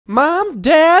Mom,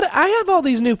 Dad, I have all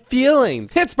these new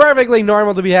feelings. It's perfectly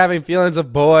normal to be having feelings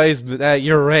of boys at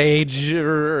your age.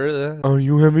 Are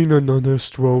you having another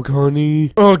stroke,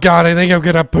 honey? Oh God, I think I'm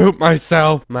gonna poop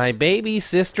myself. My baby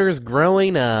sister's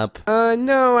growing up.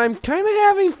 No, I'm kind of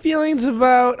having feelings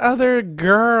about other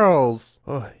girls.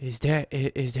 Oh, is that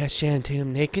Shantae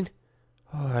naked?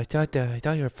 Oh, I thought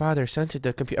your father sent it to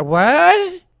the computer.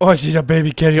 What? Oh, she's a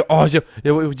baby kitty. Oh,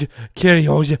 kitty.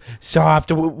 Oh,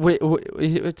 soft. What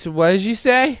did you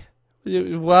say?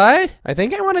 What? I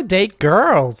think I want to date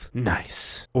girls.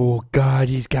 Nice. Oh God,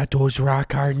 he's got those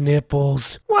rock hard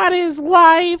nipples. What is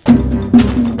life?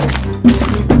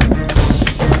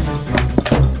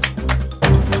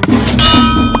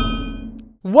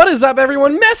 What is up,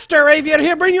 everyone? Mr. Aviator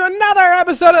here, bringing you another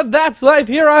episode of That's Life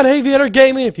here on Aviator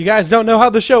Gaming. If you guys don't know how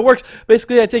the show works,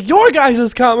 basically I take your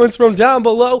guys' comments from down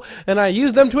below and I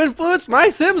use them to influence my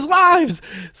Sims' lives.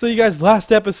 So you guys,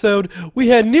 last episode, we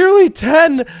had nearly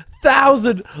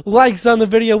 10,000 likes on the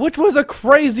video, which was a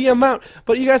crazy amount.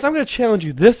 But you guys, I'm going to challenge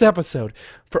you this episode.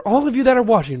 For all of you that are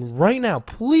watching right now,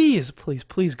 please, please,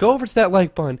 please go over to that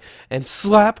like button and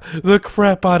slap the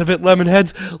crap out of it,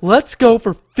 Lemonheads. Let's go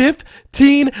for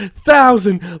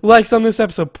 15,000 likes on this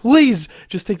episode. Please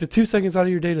just take the 2 seconds out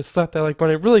of your day to slap that like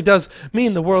button. It really does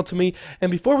mean the world to me. And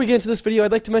before we get into this video,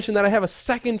 I'd like to mention that I have a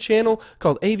second channel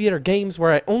called Aviator Games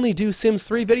where I only do Sims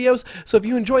 3 videos. So if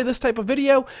you enjoy this type of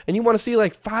video and you want to see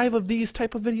like 5 of these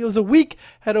type of videos a week,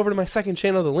 head over to my second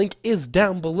channel. The link is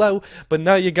down below. But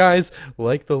now you guys,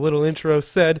 like the little intro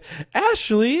said,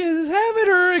 Ashley is having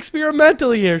her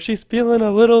experimentally here. She's feeling a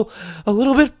little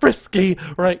bit frisky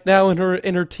right now in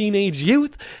her teenage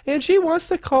youth, and she wants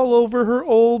to call over her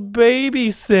old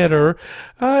babysitter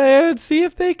and see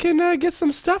if they can get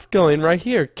some stuff going right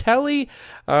here. Kelly,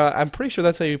 I'm pretty sure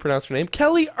that's how you pronounce her name,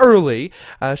 Kelly Early.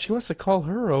 She wants to call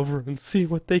her over and see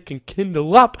what they can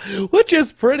kindle up, which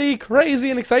is pretty crazy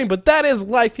and exciting, but that is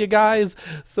life, you guys.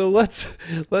 So let's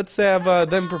have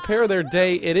them prepare their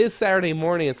day. It is Saturday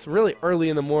morning. It's really early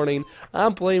in the morning.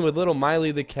 I'm playing with little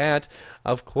Miley the cat.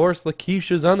 Of course,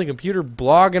 Lakeisha's on the computer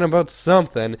blogging about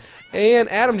something. And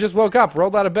Adam just woke up,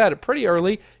 rolled out of bed pretty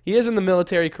early. He is in the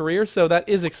military career, so that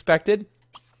is expected.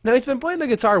 Now, he's been playing the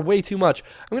guitar way too much.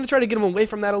 I'm going to try to get him away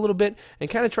from that a little bit and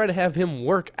kind of try to have him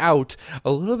work out a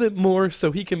little bit more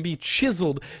so he can be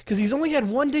chiseled, because he's only had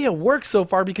 1 day of work so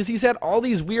far because he's had all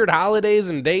these weird holidays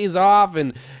and days off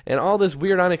and all this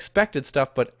weird unexpected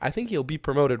stuff, but I think he'll be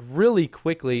promoted really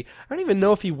quickly. I don't even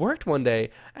know if he worked 1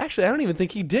 day. Actually, I don't even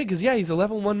think he did because, yeah, he's a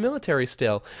level 1 military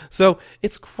still. So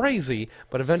it's crazy,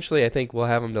 but eventually I think we'll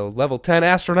have him to level 10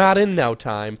 astronaut in no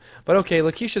time. But okay,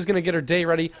 Lakeisha's going to get her day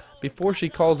ready before she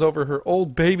calls over her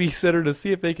old babysitter to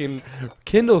see if they can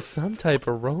kindle some type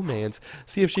of romance.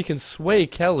 See if she can sway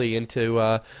Kelly into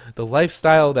the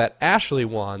lifestyle that Ashley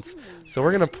wants. So we're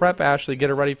going to prep Ashley, get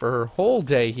her ready for her whole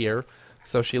day here,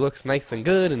 so she looks nice and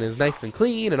good and is nice and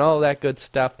clean and all that good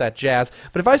stuff, that jazz.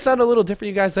 But if I sound a little different,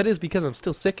 you guys, that is because I'm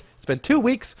still sick. It's been 2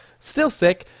 weeks, still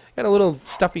sick. Got a little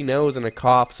stuffy nose and a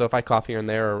cough, so if I cough here and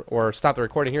there or stop the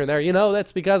recording here and there, you know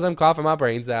that's because I'm coughing my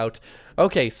brains out.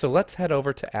 Okay, so let's head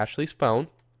over to Ashley's phone.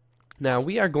 Now,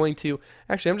 we are going to...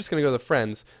 Actually, I'm just going to go to the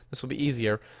friends. This will be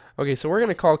easier. Okay, so we're going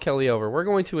to call Kelly over. We're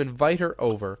going to invite her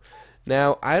over.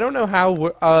 Now, I don't know how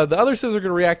the other Sims are going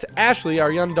to react to Ashley,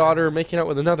 our young daughter, making out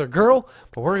with another girl,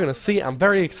 but we're going to see. I'm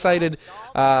very excited.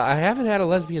 I haven't had a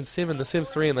lesbian Sim in The Sims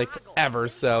 3 in, like, forever,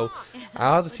 so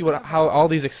I'll have to see how all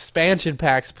these expansion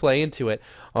packs play into it.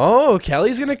 Oh,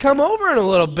 Kelly's going to come over in a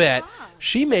little bit.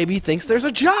 She maybe thinks there's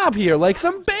a job here, like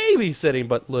some babysitting,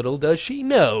 but little does she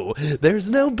know,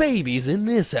 there's no babies in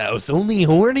this house, only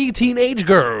horny teenage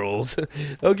girls.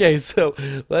 Okay, so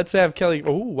let's have Kelly.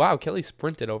 Oh, wow, Kelly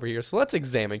sprinted over here, so let's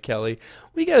examine Kelly.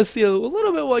 We got to see a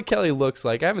little bit what Kelly looks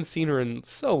like. I haven't seen her in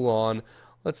so long.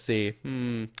 Let's see.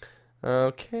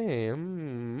 Okay,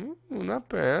 not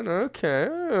bad. Okay,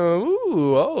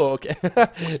 ooh, oh, okay.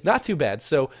 Not too bad.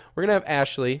 So we're gonna have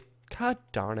Ashley. God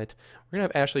darn it, we're gonna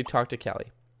have Ashley talk to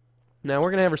Kelly. Now we're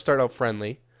gonna have her start out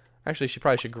friendly. Actually, she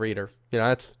probably should greet her. You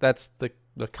know, that's the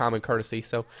common courtesy.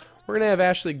 So we're gonna have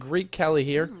Ashley greet Kelly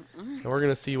here, and we're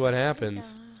gonna see what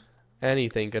happens.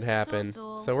 Anything could happen.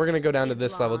 So we're going to go down to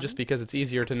this level just because it's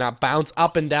easier to not bounce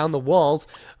up and down the walls.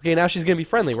 Okay, now she's going to be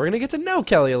friendly. We're going to get to know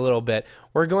Kelly a little bit.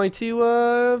 We're going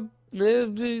to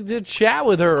to chat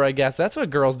with her, I guess. That's what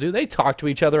girls do. They talk to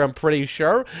each other, I'm pretty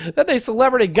sure. That they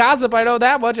celebrity gossip, I know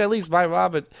that much. At least my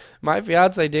mom and my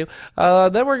fiance do.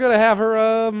 Then we're going to have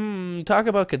her talk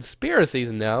about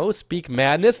conspiracies. No, speak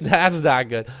madness. That's not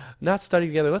good. Not study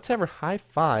together. Let's have her high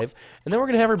five. And then we're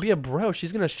going to have her be a bro.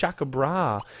 She's going to shock a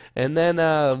bra. And then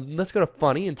let's go to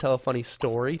funny and tell a funny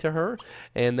story to her.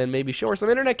 And then maybe show her some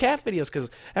internet cat videos, because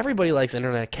everybody likes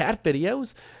internet cat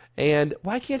videos. And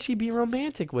why can't she be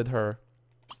romantic with her?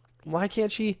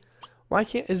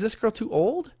 Is this girl too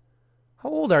old? How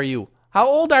old are you? How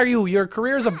old are you? Your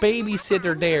career as a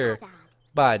babysitter there,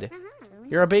 bud.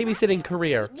 You're a babysitting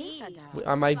career.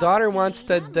 My daughter wants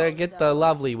to get the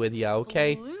lovely with you,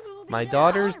 okay? My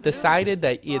daughter's decided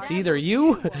that it's either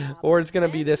you or it's going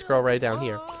to be this girl right down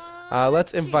here.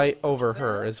 Let's invite over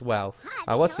her as well.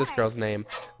 What's this girl's name?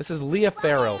 This is Leah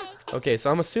Farrell. Okay,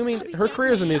 so I'm assuming her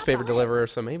career is a newspaper deliverer,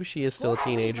 so maybe she is still a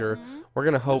teenager. We're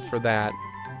going to hope for that.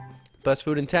 Best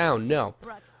food in town? No.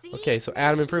 Okay, so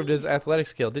Adam improved his athletic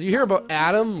skill. Did you hear about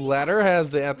Adam Letter has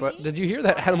the Did you hear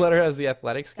that Adam Letter has the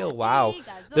athletic skill? Wow.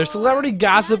 There's celebrity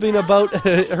gossiping about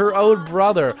her own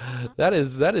brother. That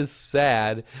is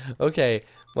sad. Okay,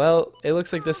 well, it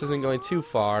looks like this isn't going too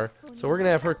far. So we're going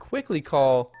to have her quickly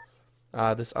call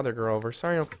this other girl over.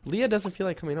 Sorry, Leah doesn't feel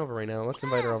like coming over right now. Let's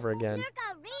invite her over again.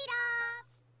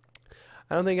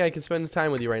 I don't think I can spend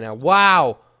time with you right now.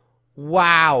 Wow.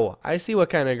 Wow. I see what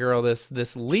kind of girl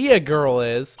this Leah girl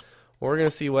is. We're going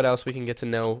to see what else we can get to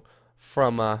know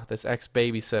from this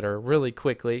ex-babysitter really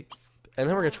quickly. And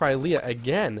then we're going to try Leah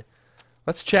again.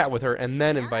 Let's chat with her and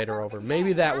then invite her over.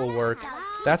 Maybe that will work.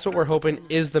 That's what we're hoping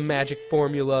is the magic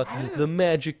formula, the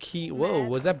magic key. Whoa,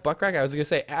 was that butt crack? I was going to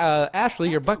say, Ashley,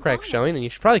 your butt crack's showing, and you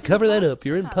should probably cover that up.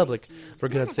 You're in public. For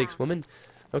God's sakes, woman.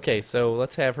 Okay, so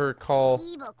let's have her call.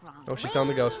 Oh, she's telling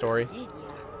the ghost story.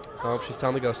 Oh, she's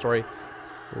telling the ghost story.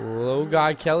 Oh,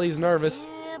 God, Kelly's nervous.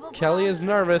 Kelly is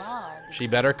nervous. She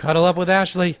better cuddle up with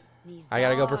Ashley. I got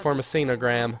to go perform a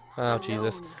scenogram. Oh,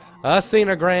 Jesus. A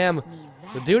scenogram.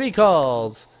 The duty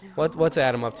calls. What's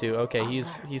Adam up to? Okay,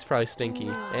 he's probably stinky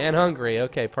and hungry.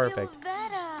 Okay, perfect.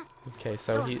 Okay,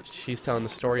 so she's telling the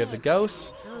story of the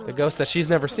ghost that she's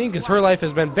never seen, because her life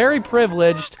has been very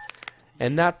privileged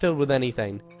and not filled with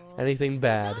anything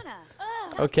bad.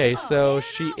 Okay, so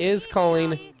she is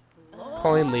calling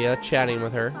Leah, chatting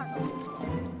with her.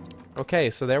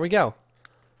 Okay, so there we go.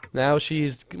 Now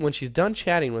when she's done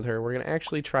chatting with her, we're gonna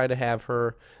actually try to have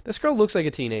her. This girl looks like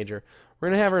a teenager. We're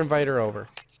gonna have her invite her over.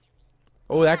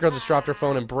 Oh, that girl just dropped her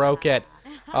phone and broke it.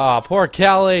 Oh, poor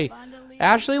Kelly.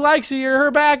 Ashley likes you. You're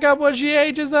her backup when she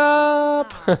ages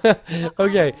up.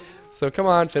 Okay, so come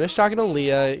on, finish talking to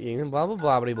Leah. Blah blah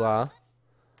blah blah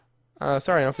blah.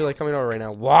 Sorry, I don't feel like coming over right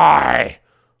now. Why?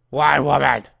 Why,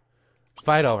 woman?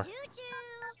 Fight over.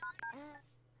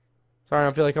 Sorry, I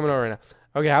don't feel like coming over right now.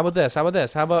 Okay, how about this?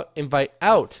 How about invite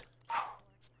out?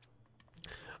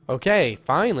 Okay,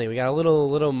 finally, we got a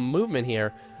little movement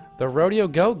here. The Rodeo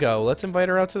Go-Go. Let's invite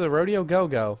her out to the Rodeo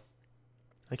Go-Go.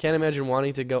 I can't imagine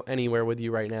wanting to go anywhere with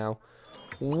you right now.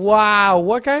 Wow,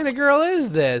 what kind of girl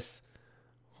is this?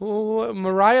 Oh,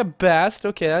 Mariah Best.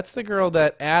 Okay, that's the girl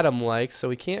that Adam likes, so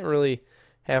we can't really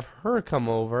have her come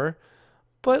over.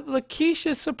 But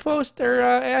Lakeisha's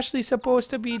Ashley's supposed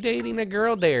to be dating a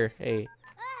girl there. Hey.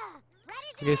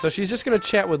 Okay, so she's just going to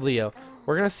chat with Leah.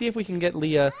 We're going to see if we can get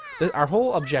Leah. Our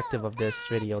whole objective of this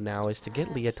video now is to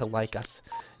get Leah to like us.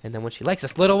 And then when she likes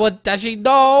us, little what does she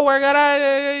know? We're going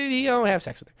to have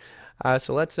sex with her.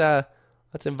 So let's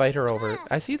invite her over.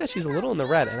 I see that she's a little in the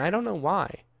red, and I don't know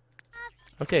why.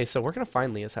 Okay, so we're going to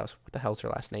find Leah's house. What the hell's her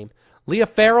last name? Leah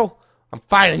Farrell? I'm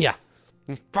finding you.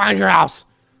 I'm find your house.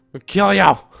 I'm going to kill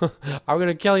you. I'm going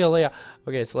to kill you, Leah.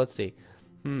 Okay, so let's see.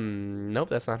 Nope,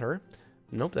 that's not her.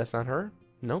 Nope, that's not her.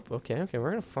 Nope, okay, we're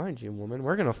gonna find you, woman.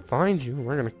 We're gonna find you,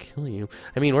 we're gonna kill you.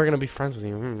 I mean, we're gonna be friends with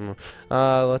you.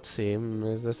 Let's see,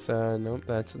 is this, nope,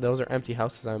 those are empty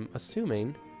houses, I'm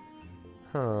assuming.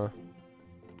 Huh.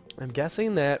 I'm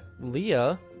guessing that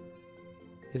Leah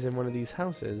is in one of these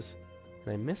houses.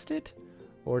 And I missed it?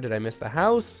 Or did I miss the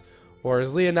house? Or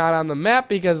is Leah not on the map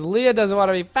because Leah doesn't want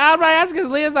to be found by us because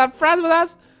Leah's not friends with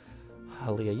us?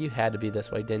 Oh, Leah, you had to be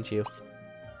this way, didn't you?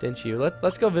 Didn't you?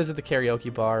 Let's go visit the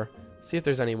karaoke bar. See if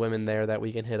there's any women there that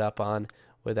we can hit up on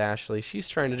with Ashley. She's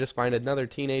trying to just find another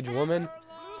teenage woman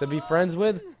to be friends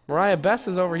with. Mariah Best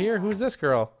is over here. Who's this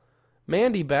girl?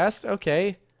 Mandy Best.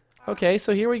 Okay. Okay,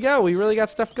 so here we go. We really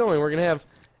got stuff going. We're gonna have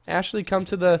Ashley come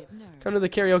to the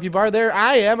karaoke bar. There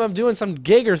I am. I'm doing some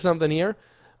gig or something here.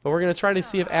 But we're gonna try to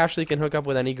see if Ashley can hook up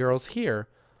with any girls here.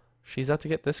 She's out to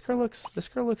get this girl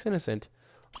looks innocent.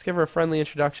 Let's give her a friendly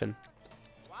introduction.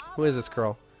 Who is this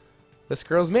girl? This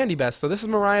girl's Mandy Best. So this is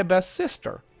Mariah Best's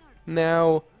sister.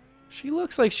 Now, she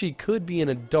looks like she could be an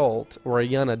adult or a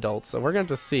young adult. So we're going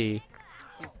to have to see.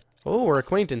 Oh, we're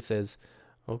acquaintances.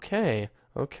 Okay.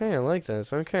 Okay, I like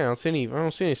this. Okay, I don't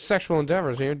see any sexual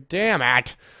endeavors here. Damn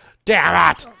it!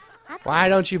 Damn it! Why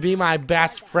don't you be my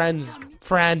best friend's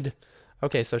friend?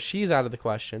 Okay, so she's out of the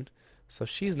question. So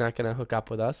she's not going to hook up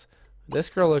with us. This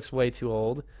girl looks way too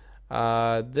old.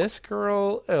 This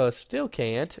girl still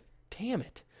can't. Damn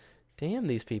it. Damn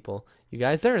these people. You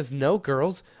guys, there is no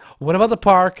girls. What about the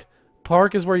park?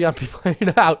 Park is where young people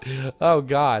hang out. Oh,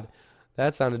 God.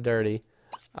 That sounded dirty.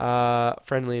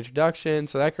 Friendly introduction.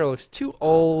 So that girl looks too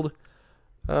old.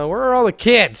 Where are all the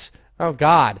kids? Oh,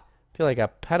 God. I feel like a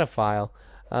pedophile.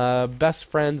 Best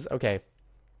friends. Okay.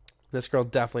 This girl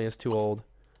definitely is too old.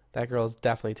 That girl is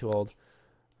definitely too old.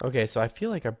 Okay, so I feel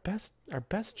like our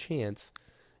best chance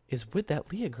is with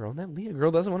that Leah girl. And that Leah girl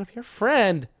doesn't want to be our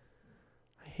friend.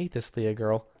 I hate this Leah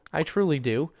girl. I truly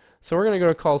do. So we're going to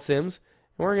go to Call Sims.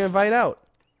 And we're going to invite out.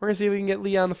 We're going to see if we can get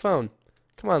Leah on the phone.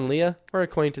 Come on, Leah. We're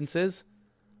acquaintances.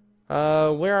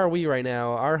 Where are we right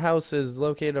now? Our house is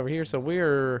located over here. So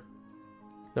we're...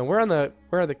 No, we're on the...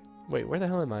 Wait, where the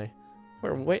hell am I?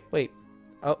 Wait.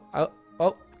 Oh,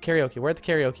 karaoke. We're at the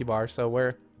karaoke bar. So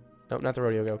we're... Nope, not the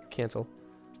rodeo. Go. Cancel.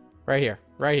 Right here.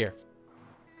 Right here.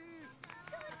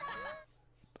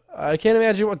 I can't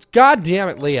imagine what's... God damn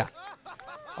it, Leah.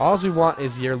 All we want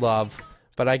is your love.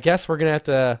 But I guess we're going to have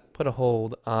to put a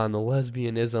hold on the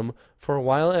lesbianism for a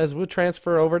while as we'll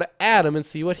transfer over to Adam and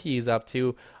see what he's up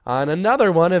to on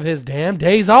another one of his damn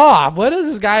days off. When is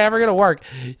this guy ever going to work?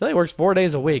 He only works 4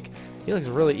 days a week. He looks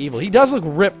really evil. He does look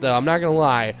ripped, though. I'm not going to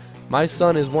lie. My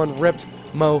son is one ripped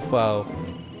mofo.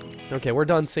 Okay, we're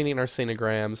done singing our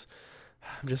scenograms.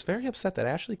 I'm just very upset that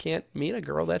Ashley can't meet a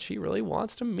girl that she really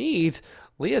wants to meet.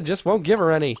 Leah just won't give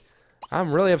her any.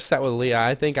 I'm really upset with Leah.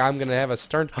 I think I'm gonna have a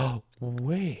stern... Oh,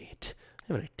 wait. I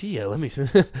have an idea. Let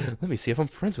me see if I'm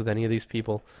friends with any of these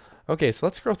people. Okay, so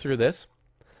let's go through this.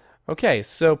 Okay,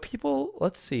 so people...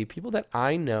 Let's see. People that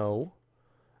I know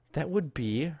that would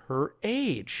be her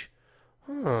age.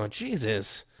 Oh,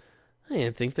 Jesus. I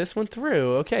didn't think this went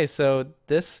through. Okay, so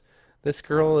this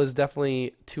girl is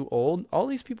definitely too old. All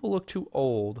these people look too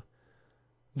old.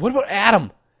 What about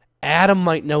Adam? Adam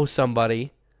might know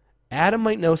somebody. Adam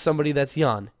might know somebody that's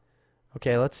young.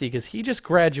 Okay, let's see, because he just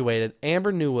graduated.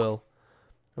 Amber Newell.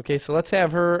 Okay, so let's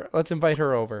invite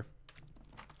her over.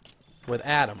 With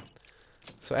Adam.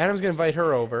 So Adam's going to invite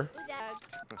her over.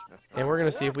 And we're going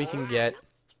to see if we can get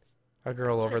a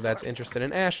girl over that's interested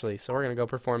in Ashley. So we're going to go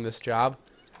perform this job.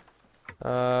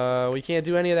 We can't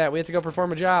do any of that. We have to go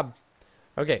perform a job.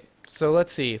 Okay, so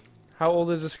let's see. How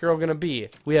old is this girl going to be?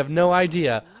 We have no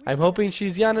idea. I'm hoping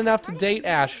she's young enough to date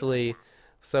Ashley.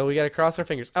 So we got to cross our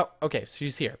fingers. Oh, okay,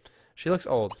 she's here. She looks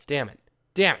old. Damn it.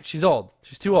 Damn it, she's old.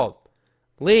 She's too old.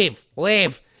 Leave.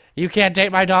 Leave. You can't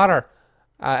date my daughter.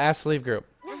 Ask to leave group.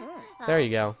 There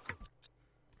you go.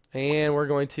 And we're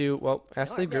going to, well,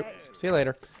 ask to leave group. See you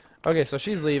later. Okay, so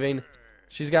she's leaving.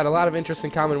 She's got a lot of interest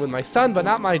in common with my son, but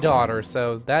not my daughter.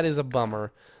 So that is a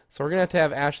bummer. So we're going to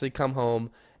have Ashley come home.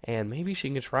 And maybe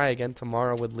she can try again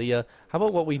tomorrow with Leah. How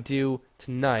about what we do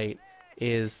tonight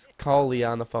is call Leah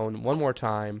on the phone one more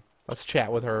time. Let's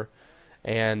chat with her.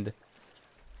 And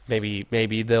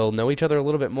maybe they'll know each other a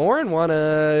little bit more and want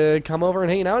to come over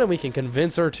and hang out. And we can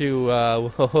convince her to,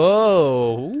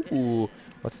 ooh,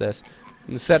 what's this?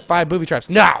 Set 5 booby traps.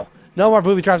 No! No more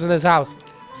booby traps in this house.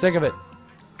 Sick of it.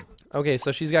 Okay,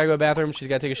 so she's got to go to the bathroom. She's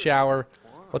got to take a shower.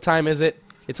 What time is it?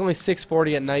 It's only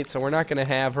 6:40 at night, so we're not going to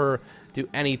have her do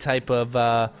any type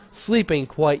of sleeping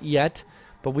quite yet.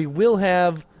 But we will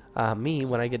have me,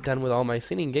 when I get done with all my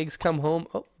singing gigs, come home.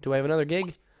 Oh, do I have another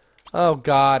gig? Oh,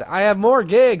 God. I have more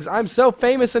gigs. I'm so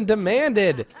famous and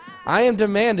demanded. I am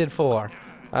demanded for.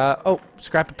 Oh,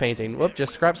 scrap a painting. Whoop,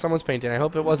 just scrap someone's painting. I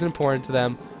hope it wasn't important to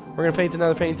them. We're going to paint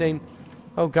another painting.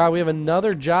 Oh, God, we have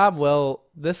another job. Well,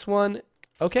 this one...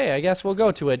 Okay, I guess we'll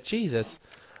go to it. Jesus.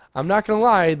 I'm not going to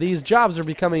lie, these jobs are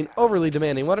becoming overly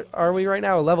demanding. What are we right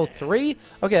now, level 3?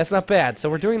 Okay, that's not bad. So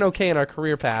we're doing okay in our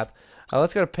career path.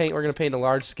 Let's go to paint. We're going to paint a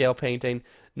large-scale painting.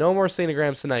 No more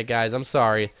scenograms tonight, guys. I'm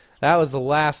sorry. That was the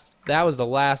last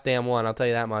damn one, I'll tell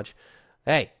you that much.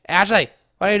 Hey, Ashley,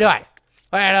 what are you doing?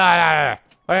 What are you doing?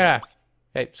 What are you doing?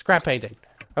 Hey, scrap painting.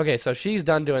 Okay, so she's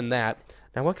done doing that.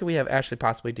 Now, what could we have Ashley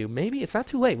possibly do? Maybe it's not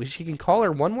too late. She can call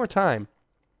her one more time.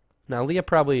 Now, Leah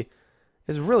probably...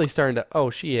 is really starting to... Oh,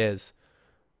 she is.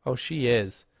 Oh, she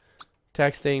is.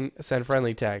 Texting, send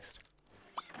friendly text.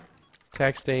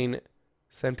 Texting,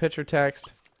 send picture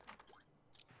text.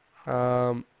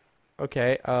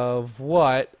 Okay, of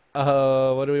what?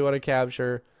 What do we want to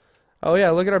capture? Oh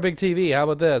yeah, look at our big TV. How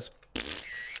about this?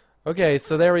 Okay,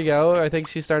 so there we go. I think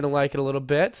she's starting to like it a little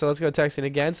bit. So let's go texting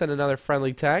again. Send another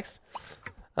friendly text.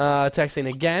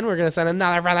 Texting again. We're gonna send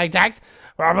another friendly text.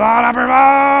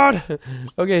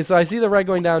 Okay, so I see the red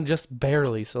going down just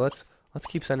barely. So let's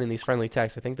keep sending these friendly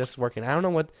texts. I think this is working. I don't know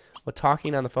what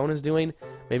talking on the phone is doing.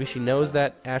 Maybe she knows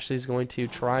that Ashley's going to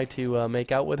try to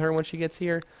make out with her when she gets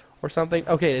here or something.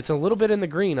 Okay, it's a little bit in the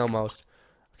green almost.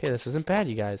 Okay, this isn't bad,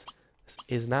 you guys. This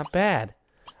is not bad.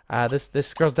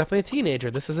 This girl's definitely a teenager.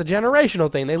 This is a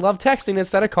generational thing. They love texting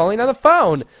instead of calling on the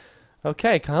phone.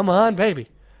 Okay, come on, baby.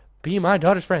 Be my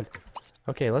daughter's friend.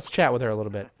 Okay, let's chat with her a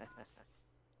little bit.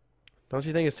 Don't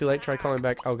you think it's too late? Try calling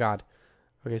back. Oh, God.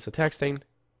 Okay, so texting.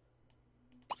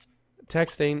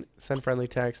 Texting. Send friendly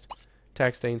text.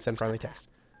 Texting. Send friendly text.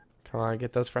 Come on,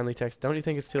 get those friendly texts. Don't you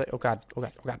think it's too late? Oh, God. Oh,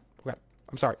 God. Oh, God. Oh, God.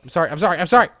 I'm sorry. I'm sorry. I'm sorry. I'm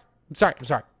sorry. I'm sorry. I'm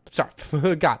sorry. I'm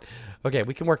sorry. God. Okay,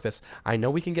 we can work this. I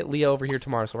know we can get Leah over here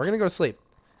tomorrow, so we're going to go to sleep.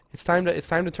 It's time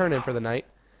to turn in for the night.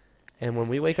 And when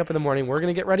we wake up in the morning, we're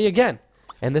going to get ready again.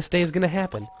 And this day is going to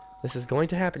happen. This is going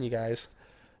to happen, you guys.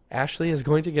 Ashley is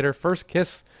going to get her first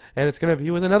kiss, and it's going to be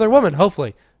with another woman,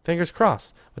 hopefully. Fingers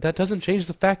crossed. But that doesn't change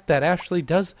the fact that Ashley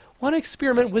does want to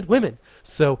experiment with women.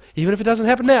 So even if it doesn't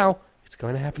happen now, it's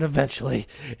going to happen eventually.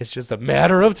 It's just a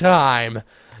matter of time.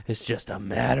 It's just a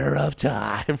matter of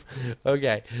time.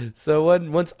 Okay, so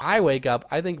once I wake up,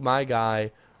 I think my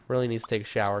guy really needs to take a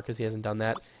shower because he hasn't done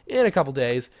that in a couple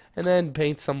days, and then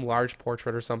paint some large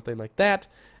portrait or something like that.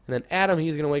 And then Adam,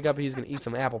 he's going to wake up, he's going to eat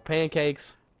some apple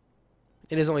pancakes.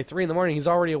 It is only 3 in the morning. He's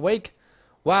already awake.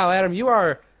 Wow, Adam, you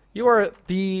are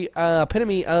the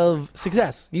epitome of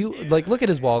success. You look at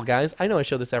his wall, guys. I know I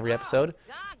show this every episode,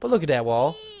 but look at that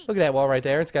wall. Look at that wall right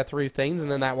there. It's got 3 things,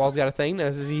 and then that wall's got a thing.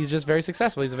 He's just very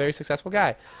successful. He's a very successful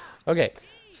guy. Okay,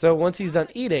 so once he's done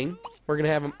eating, we're gonna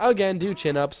have him again do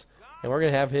chin-ups, and we're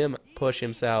gonna have him push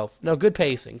himself. No, good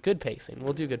pacing. Good pacing.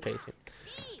 We'll do good pacing.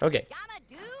 Okay.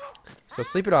 So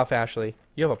sleep it off, Ashley.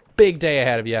 You have a big day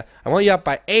ahead of you. I want you up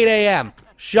by 8 a.m.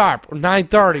 sharp, or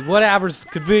 9:30, whatever's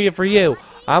convenient for you.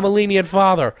 I'm a lenient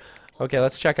father. Okay,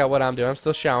 let's check out what I'm doing. I'm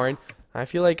still showering. I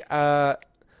feel like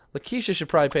Lakeisha should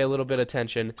probably pay a little bit of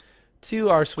attention to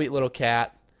our sweet little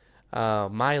cat,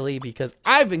 Miley, because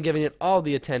I've been giving it all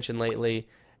the attention lately,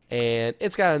 and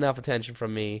it's got enough attention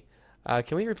from me.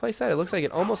 Can we replace that? It looks like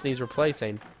it almost needs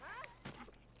replacing.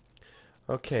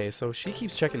 Okay, so she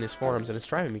keeps checking these forums, and it's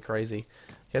driving me crazy.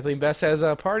 Kathleen Best has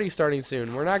a party starting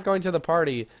soon. We're not going to the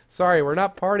party. Sorry, we're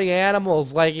not party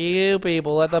animals like you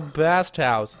people at the Best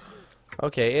house.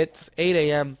 Okay, it's 8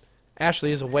 a.m.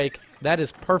 Ashley is awake. That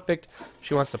is perfect.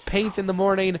 She wants to paint in the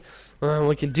morning.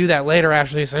 We can do that later,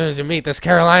 Ashley, as soon as you meet this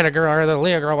Carolina girl, or the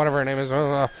Leah girl, whatever her name is.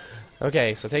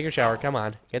 Okay, so take your shower. Come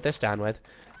on. Get this done with.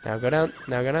 Now go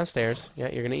downstairs.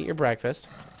 Yeah, you're going to eat your breakfast.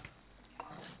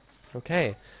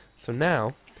 Okay. So now,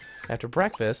 after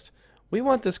breakfast, we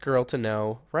want this girl to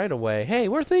know right away, hey,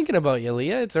 we're thinking about you,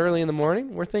 Leah. It's early in the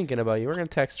morning. We're thinking about you. We're going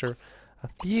to text her a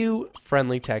few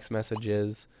friendly text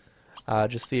messages.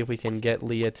 Just see if we can get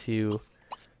Leah to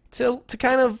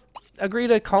kind of agree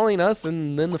to calling us,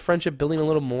 and then the friendship building a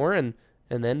little more, and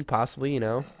then possibly, you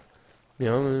know,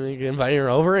 inviting her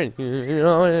over, and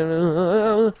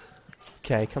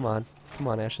okay, come on,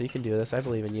 Ashley, you can do this. I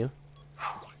believe in you.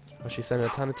 Oh, she's sending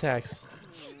a ton of texts.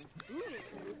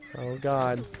 Oh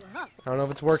God, I don't know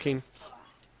if it's working.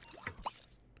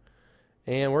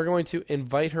 And we're going to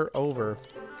invite her over.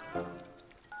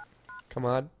 Come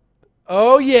on.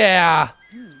 Oh yeah!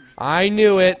 I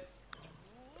knew it.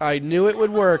 I knew it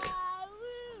would work.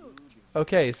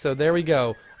 Okay, so there we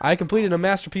go. I completed a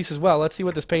masterpiece as well. Let's see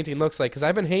what this painting looks like, because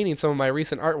I've been hating some of my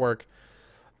recent artwork.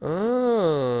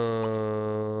 Oh.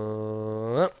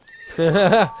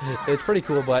 It's pretty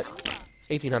cool, but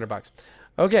 1,800 bucks.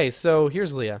 Okay, so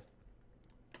here's Leah.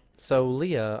 So,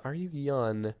 Leah, are you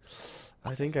young?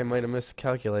 I think I might have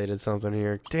miscalculated something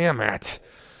here. Damn it.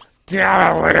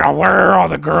 Damn it, Leah, where are all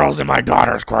the girls in my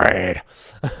daughter's grade?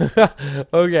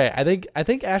 Okay, I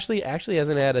think Ashley actually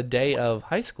hasn't had a day of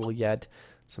high school yet,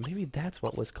 so maybe that's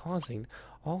what was causing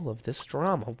all of this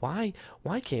drama. Why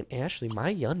can't Ashley, my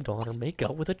young daughter, make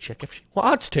out with a chick if she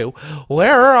wants to?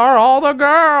 Where are all the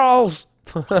girls?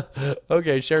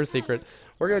 Okay, share a secret.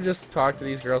 We're gonna just talk to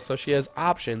these girls so she has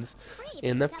options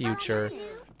in the future.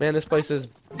 Man, this place is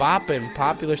bopping.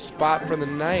 Popular spot for the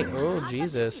night. Oh,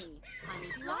 Jesus.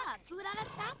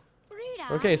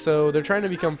 Okay, so they're trying to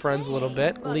become friends a little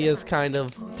bit. Leah's kind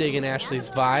of digging Ashley's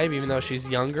vibe, even though she's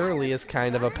younger. Leah's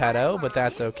kind of a pedo, but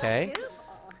that's okay.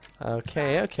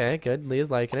 Okay, good. Leah's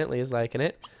liking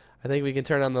it. I think we can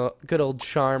turn on the good old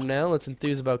charm now. Let's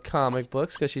enthuse about comic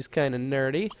books, because she's kind of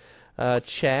nerdy.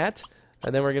 Chat.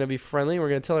 And then we're going to be friendly. We're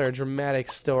going to tell her a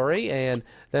dramatic story. And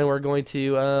then we're going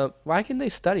to, why can they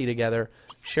study together?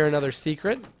 Share another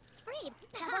secret.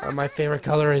 My favorite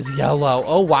color is yellow.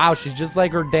 Oh, wow. She's just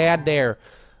like her dad there.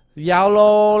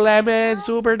 Yellow lemon,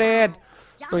 super dad.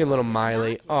 Look at little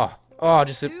Miley. Oh,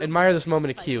 just admire this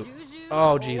moment of cute.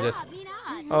 Oh, Jesus.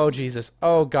 Oh, Jesus.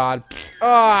 Oh, God.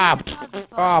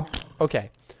 Okay.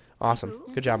 Awesome.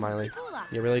 Good job, Miley.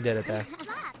 You really did it there.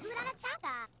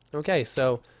 Okay,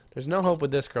 so there's no hope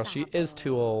with this girl. She is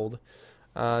too old.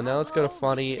 Now let's go to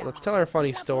funny. Let's tell her a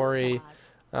funny story.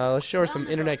 Let's show her some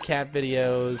internet cat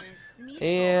videos.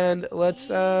 And let's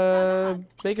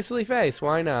make a silly face.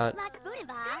 Why not?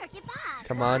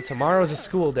 Come on, tomorrow's a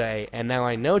school day. And now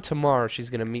I know tomorrow she's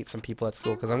going to meet some people at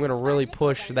school because I'm going to really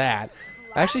push that.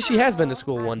 Actually, she has been to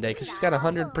school one day because she's got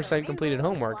 100% completed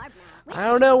homework. I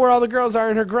don't know where all the girls are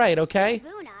in her grade, okay?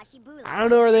 I don't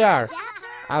know where they are.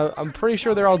 I'm pretty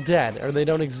sure they're all dead, or they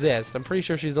don't exist. I'm pretty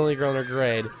sure she's the only girl in her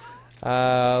grade.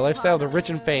 Lifestyle of the rich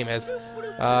and famous.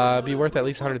 Be worth at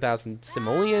least 100,000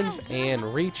 simoleons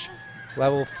and reach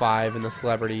level 5 in the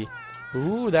celebrity.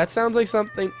 Ooh, that sounds like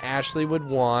something Ashley would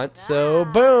want. So,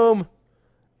 boom!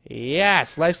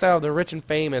 Yes! Lifestyle of the rich and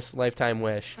famous lifetime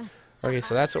wish. Okay,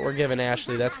 so that's what we're giving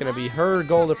Ashley. That's going to be her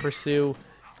goal to pursue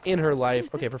in her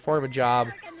life. Okay, perform a job.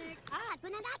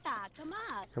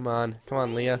 Come on,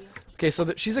 Leah. Okay,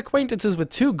 so she's acquaintances with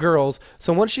 2 girls,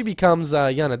 so once she becomes a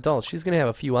young adult, she's going to have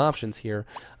a few options here.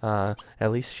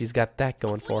 At least she's got that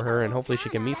going for her, and hopefully she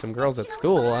can meet some girls at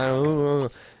school.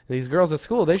 These girls at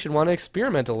school, they should want to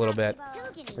experiment a little bit.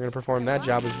 We're going to perform that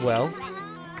job as well.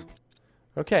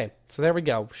 Okay, so there we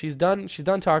go. She's done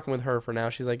talking with her for now.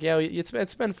 She's like, yeah,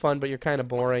 it's been fun, but you're kind of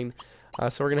boring.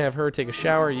 So we're going to have her take a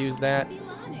shower, use that.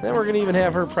 Then we're going to even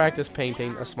have her practice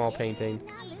painting, a small painting.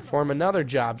 Perform another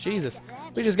job. Jesus,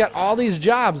 we just got all these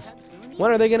jobs.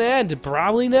 When are they going to end?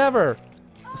 Probably never.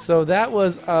 So that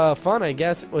was fun, I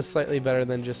guess. It was slightly better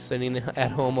than just sitting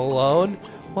at home alone.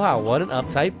 Wow, what an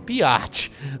uptight biatch.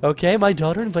 Okay, my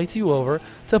daughter invites you over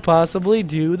to possibly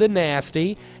do the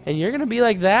nasty, and you're going to be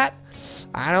like that?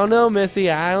 I don't know, Missy.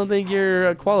 I don't think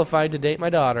you're qualified to date my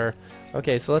daughter.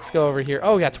 Okay, so let's go over here.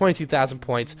 Oh, we got 22,000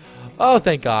 points. Oh,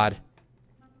 thank God.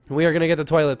 We are going to get the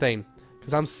toilet thing,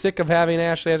 because I'm sick of having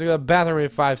Ashley have to go to the bathroom in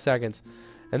 5 seconds.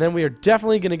 And then we are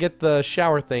definitely going to get the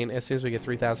shower thing as soon as we get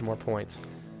 3,000 more points.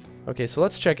 Okay, so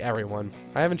let's check everyone.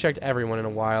 I haven't checked everyone in a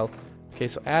while. Okay,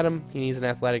 so Adam, he needs an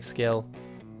athletic skill.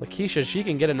 Lakeisha, she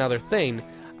can get another thing.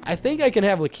 I think I can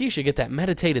have Lakeisha get that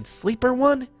meditated sleeper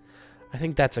one. I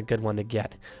think that's a good one to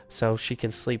get. So she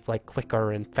can sleep like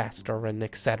quicker and faster and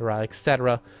etc,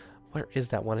 etc. Where is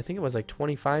that one? I think it was like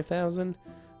 25,000.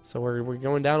 So we're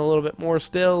going down a little bit more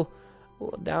still.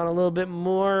 Down a little bit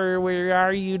more. Where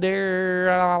are you there?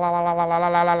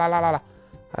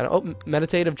 Oh,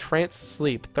 meditative trance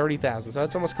sleep, 30,000. So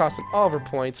that's almost costing all of her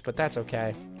points, but that's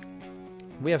okay.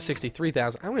 We have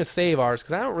 63,000. I'm going to save ours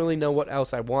because I don't really know what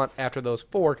else I want after those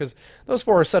 4, because those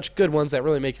 4 are such good ones that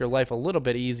really make your life a little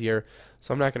bit easier.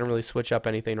 So I'm not going to really switch up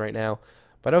anything right now.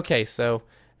 But okay, so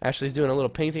Ashley's doing a little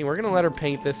painting. We're going to let her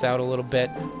paint this out a little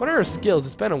bit. What are her skills?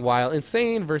 It's been a while.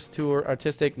 Insane, versatile,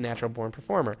 artistic, natural-born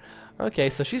performer. Okay,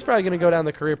 so she's probably going to go down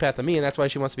the career path of me, and that's why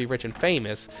she wants to be rich and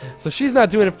famous. So she's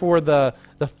not doing it for the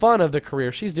fun of the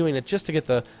career. She's doing it just to get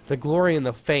the glory and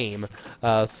the fame.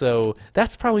 So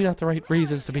that's probably not the right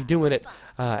reasons to be doing it,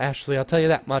 Ashley. I'll tell you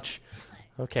that much.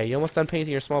 Okay, you almost done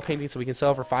painting your small painting so we can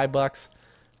sell for $5.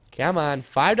 Come on,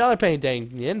 $5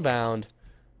 painting, inbound.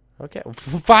 Okay,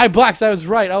 $5, I was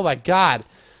right. Oh my God.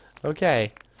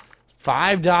 Okay,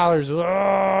 $5.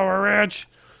 Oh, we're rich.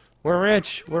 We're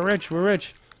rich. We're rich. We're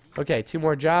rich. Okay, 2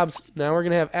 more jobs. Now we're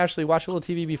going to have Ashley watch a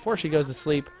little TV before she goes to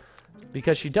sleep,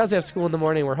 because she does have school in the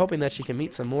morning. We're hoping that she can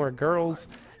meet some more girls,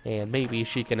 and maybe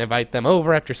she can invite them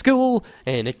over after school,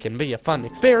 and it can be a fun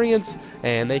experience,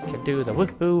 and they can do the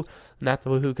woohoo. Not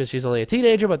the woohoo because she's only a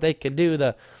teenager, but they can do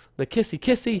the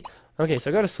kissy-kissy. Okay, so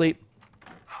go to sleep.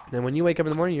 Then when you wake up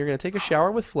in the morning, you're going to take a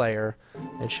shower with Flair,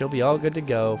 and she'll be all good to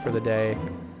go for the day.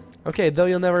 Okay, though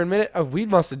you'll never admit it, we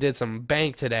must have did some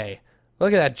bank today.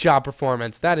 Look at that job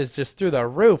performance. That is just through the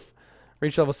roof.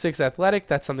 Reach level 6 athletic.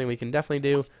 That's something we can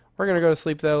definitely do. We're going to go to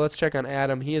sleep, though. Let's check on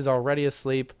Adam. He is already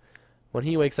asleep. When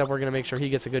he wakes up, we're going to make sure he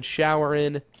gets a good shower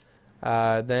in.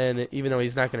 Then, even though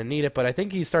he's not going to need it, but I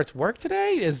think he starts work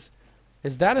today. Is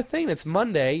that a thing? It's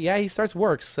Monday. Yeah, he starts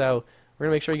work, so we're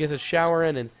going to make sure he gets a shower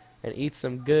in and eat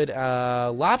some good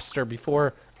lobster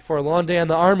before a long day on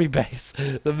the army base,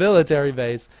 the military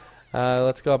base.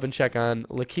 Let's go up and check on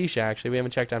Lakeisha, actually. We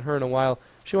haven't checked on her in a while.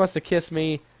 She wants to kiss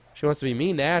me. She wants to be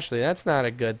mean to Ashley. That's not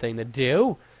a good thing to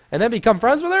do. And then become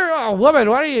friends with her? Oh, woman,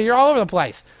 what are you? You're all over the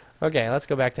place. Okay, let's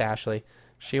go back to Ashley.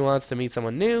 She wants to meet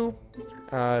someone new.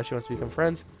 She wants to become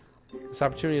friends. This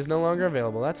opportunity is no longer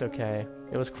available. That's okay.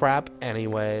 It was crap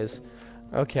anyways.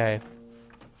 Okay.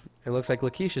 It looks like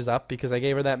Lakeisha's up because I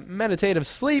gave her that meditative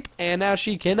sleep, and now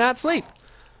she cannot sleep.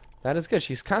 That is good.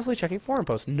 She's constantly checking forum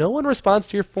posts. No one responds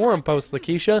to your forum posts,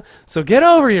 Lakeisha, so get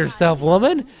over yourself,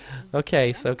 woman.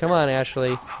 Okay, so come on,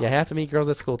 Ashley. You have to meet girls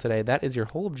at school today. That is your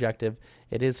whole objective.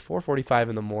 It is 4:45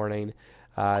 in the morning.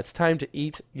 It's time to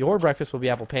eat. Your breakfast will be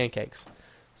apple pancakes.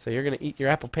 So you're going to eat your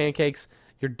apple pancakes.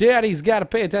 Your daddy's got to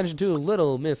pay attention to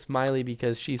little Miss Miley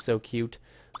because she's so cute.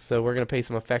 So we're going to pay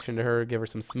some affection to her, give her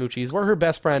some smoochies. We're her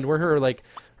best friend. We're her, like,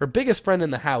 her biggest friend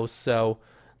in the house. So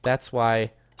that's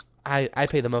why I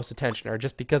pay the most attention to her,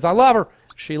 just because I love her.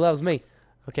 She loves me.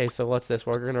 Okay, so what's this?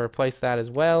 We're going to replace that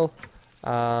as well.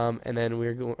 And then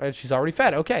we're going, she's already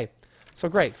fed. Okay, so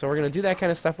great. So we're going to do that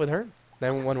kind of stuff with her.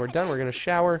 Then when we're done, we're going to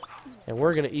shower, and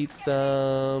we're going to eat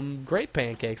some great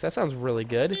pancakes. That sounds really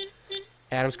good.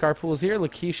 Adam's carpool is here.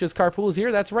 Lakeisha's carpool is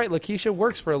here. That's right. Lakeisha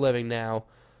works for a living now.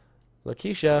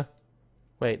 Lakeisha.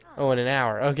 Wait. Oh, in an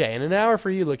hour. Okay, in an hour for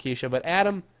you, Lakeisha. But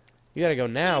Adam, you got to go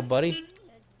now, buddy.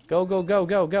 Go, go, go,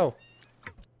 go, go.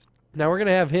 Now we're going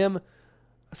to have him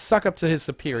suck up to his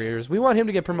superiors. We want him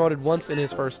to get promoted once in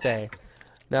his first day.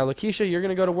 Now, Lakeisha, you're going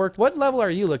to go to work. What level are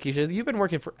you, Lakeisha? You've been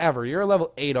working forever. You're a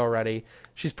level 8 already.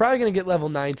 She's probably going to get level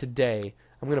 9 today.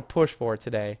 I'm going to push for it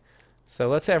today. So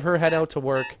let's have her head out to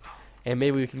work, and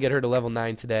maybe we can get her to level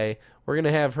 9 today. We're going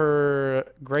to have her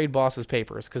grade boss's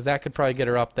papers, because that could probably get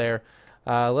her up there.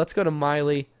 Let's go to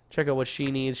Miley, check out what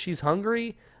she needs. She's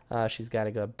hungry. She's got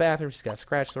to go to the bathroom. She's got to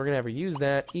scratch, so we're going to have her use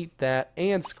that, eat that,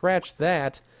 and scratch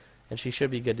that, and she should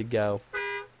be good to go.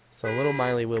 So little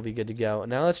Miley will be good to go.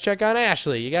 Now let's check on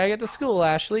Ashley. You got to get to school,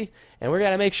 Ashley, and we're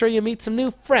going to make sure you meet some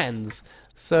new friends.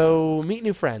 So meet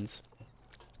new friends.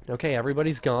 Okay,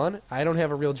 everybody's gone. I don't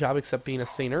have a real job except being a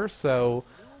singer, so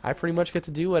I pretty much get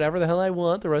to do whatever the hell I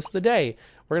want the rest of the day.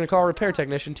 We're going to call a repair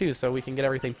technician, too, so we can get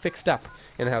everything fixed up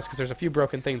in the house, because there's a few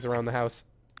broken things around the house.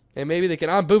 And maybe they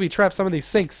can booby trap some of these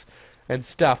sinks and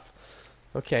stuff.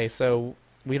 Okay, so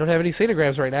we don't have any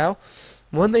scenograms right now.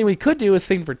 One thing we could do is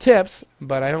sing for tips,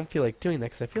 but I don't feel like doing that,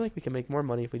 because I feel like we can make more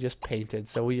money if we just painted.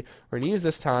 So we're going to use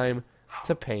this time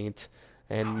to paint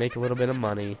and make a little bit of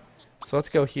money. So let's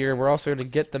go here. We're also going to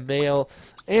get the mail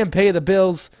and pay the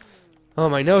bills. Oh,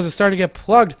 my nose is starting to get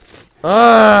plugged.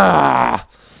 Ah!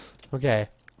 Okay.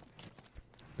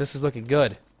 This is looking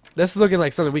good. This is looking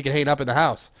like something we can hang up in the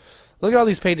house. Look at all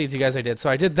these paintings, you guys, I did. So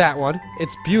I did that one.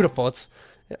 It's beautiful. It's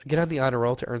get on the honor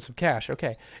roll to earn some cash.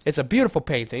 Okay. It's a beautiful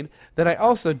painting. Then I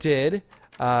also did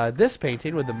this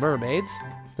painting with the mermaids,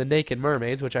 the naked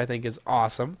mermaids, which I think is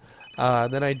awesome.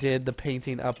 Then I did the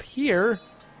painting up here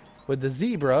with the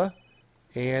zebra,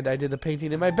 and I did the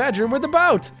painting in my bedroom with the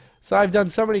boat. So I've done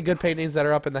so many good paintings that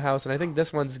are up in the house, and I think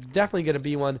this one's definitely going to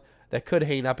be one that could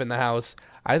hang up in the house.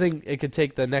 I think it could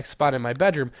take the next spot in my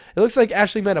bedroom. It looks like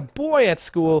Ashley met a boy at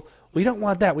school. We don't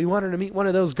want that. We want her to meet one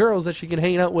of those girls that she can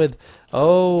hang out with.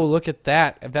 Oh, look at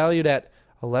that. Valued at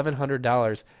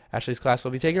 $1,100. Ashley's class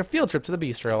will be taking a field trip to the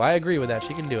bistro. I agree with that.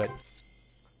 She can do it.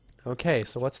 Okay,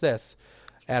 so what's this?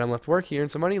 Adam left work. He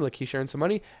earned some money. Lakeisha earned some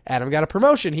money. Adam got a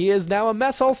promotion. He is now a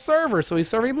mess hall server, so he's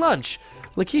serving lunch.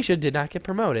 Lakeisha did not get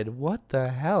promoted. What the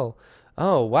hell?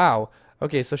 Oh, wow.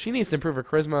 Okay, so she needs to improve her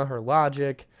charisma, her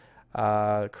logic.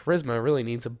 Charisma really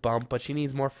needs a bump, but she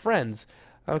needs more friends.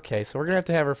 Okay, so we're going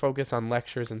to have her focus on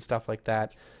lectures and stuff like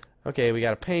that. Okay, we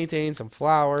got a painting, some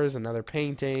flowers, another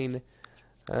painting,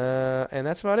 and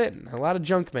that's about it. A lot of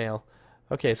junk mail.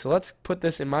 Okay, so let's put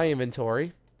this in my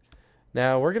inventory.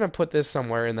 Now, we're going to put this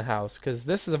somewhere in the house, because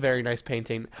this is a very nice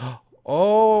painting.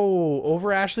 Oh,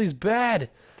 over Ashley's bed.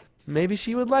 Maybe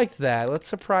she would like that. Let's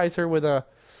surprise her with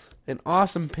an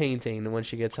awesome painting when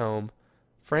she gets home.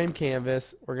 Frame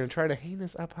canvas. We're going to try to hang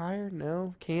this up higher.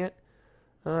 No, can't.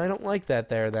 I don't like that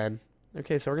there then.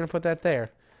 Okay, so we're going to put that there.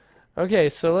 Okay,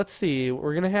 so let's see.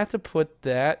 We're going to have to put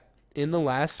that in the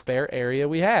last spare area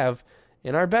we have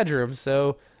in our bedroom.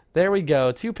 So there we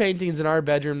go. 2 paintings in our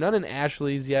bedroom. None in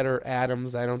Ashley's yet or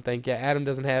Adam's, I don't think. Yeah, Adam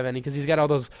doesn't have any because he's got all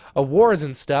those awards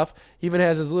and stuff. He even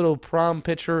has his little prom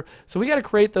picture. So we got to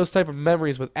create those type of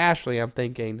memories with Ashley, I'm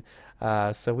thinking.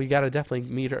 So we got to definitely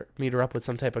meet her up with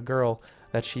some type of girl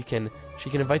that she can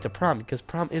invite to prom, because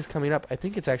prom is coming up. I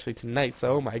think it's actually tonight.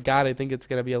 So oh my god, I think it's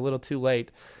gonna be a little too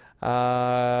late.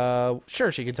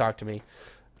 Sure, she can talk to me.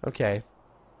 Okay.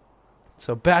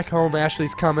 So back home,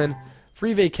 Ashley's coming.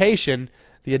 Free vacation.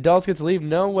 The adults get to leave.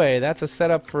 No way. That's a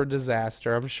setup for a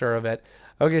disaster. I'm sure of it.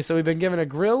 Okay, so we've been given a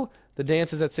grill. The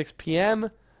dance is at 6 p.m.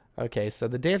 Okay, so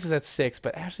the dance is at 6,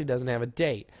 but Ashley doesn't have a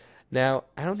date. Now,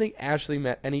 I don't think Ashley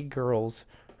met any girls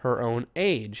her own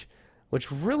age,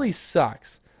 which really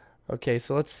sucks. Okay,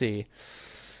 so let's see.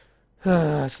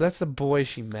 So that's the boy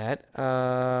she met.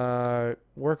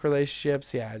 Work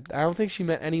relationships, yeah. I don't think she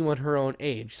met anyone her own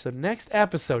age. So next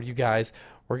episode, you guys,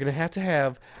 we're going to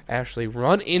have Ashley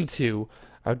run into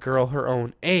a girl her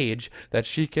own age that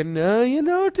she can,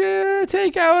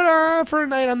 take out for a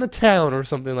night on the town or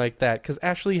something like that. Because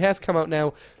Ashley has come out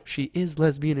now. She is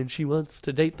lesbian and she wants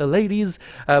to date the ladies.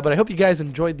 But I hope you guys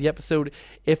enjoyed the episode.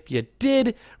 If you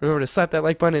did, remember to slap that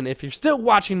like button. And if you're still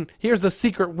watching, here's the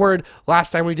secret word.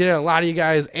 Last time we did it, a lot of you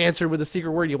guys answered with the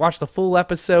secret word. You watched the full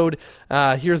episode.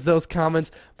 Here's those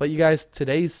comments. But you guys,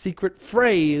 today's secret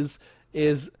phrase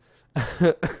is,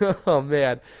 oh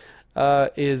man,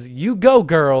 is you go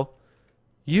girl.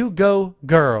 You go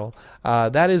girl.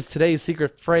 That is today's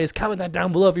secret phrase. Comment that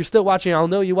down below if you're still watching. I'll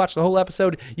know you watched the whole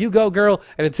episode. You go girl.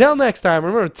 And until next time,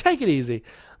 remember to take it easy.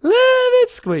 Live it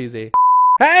squeezy.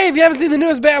 Hey, if you haven't seen the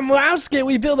newest Bam Mouse kit,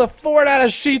 we build a fort out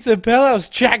of sheets and pillows.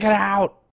 Check it out.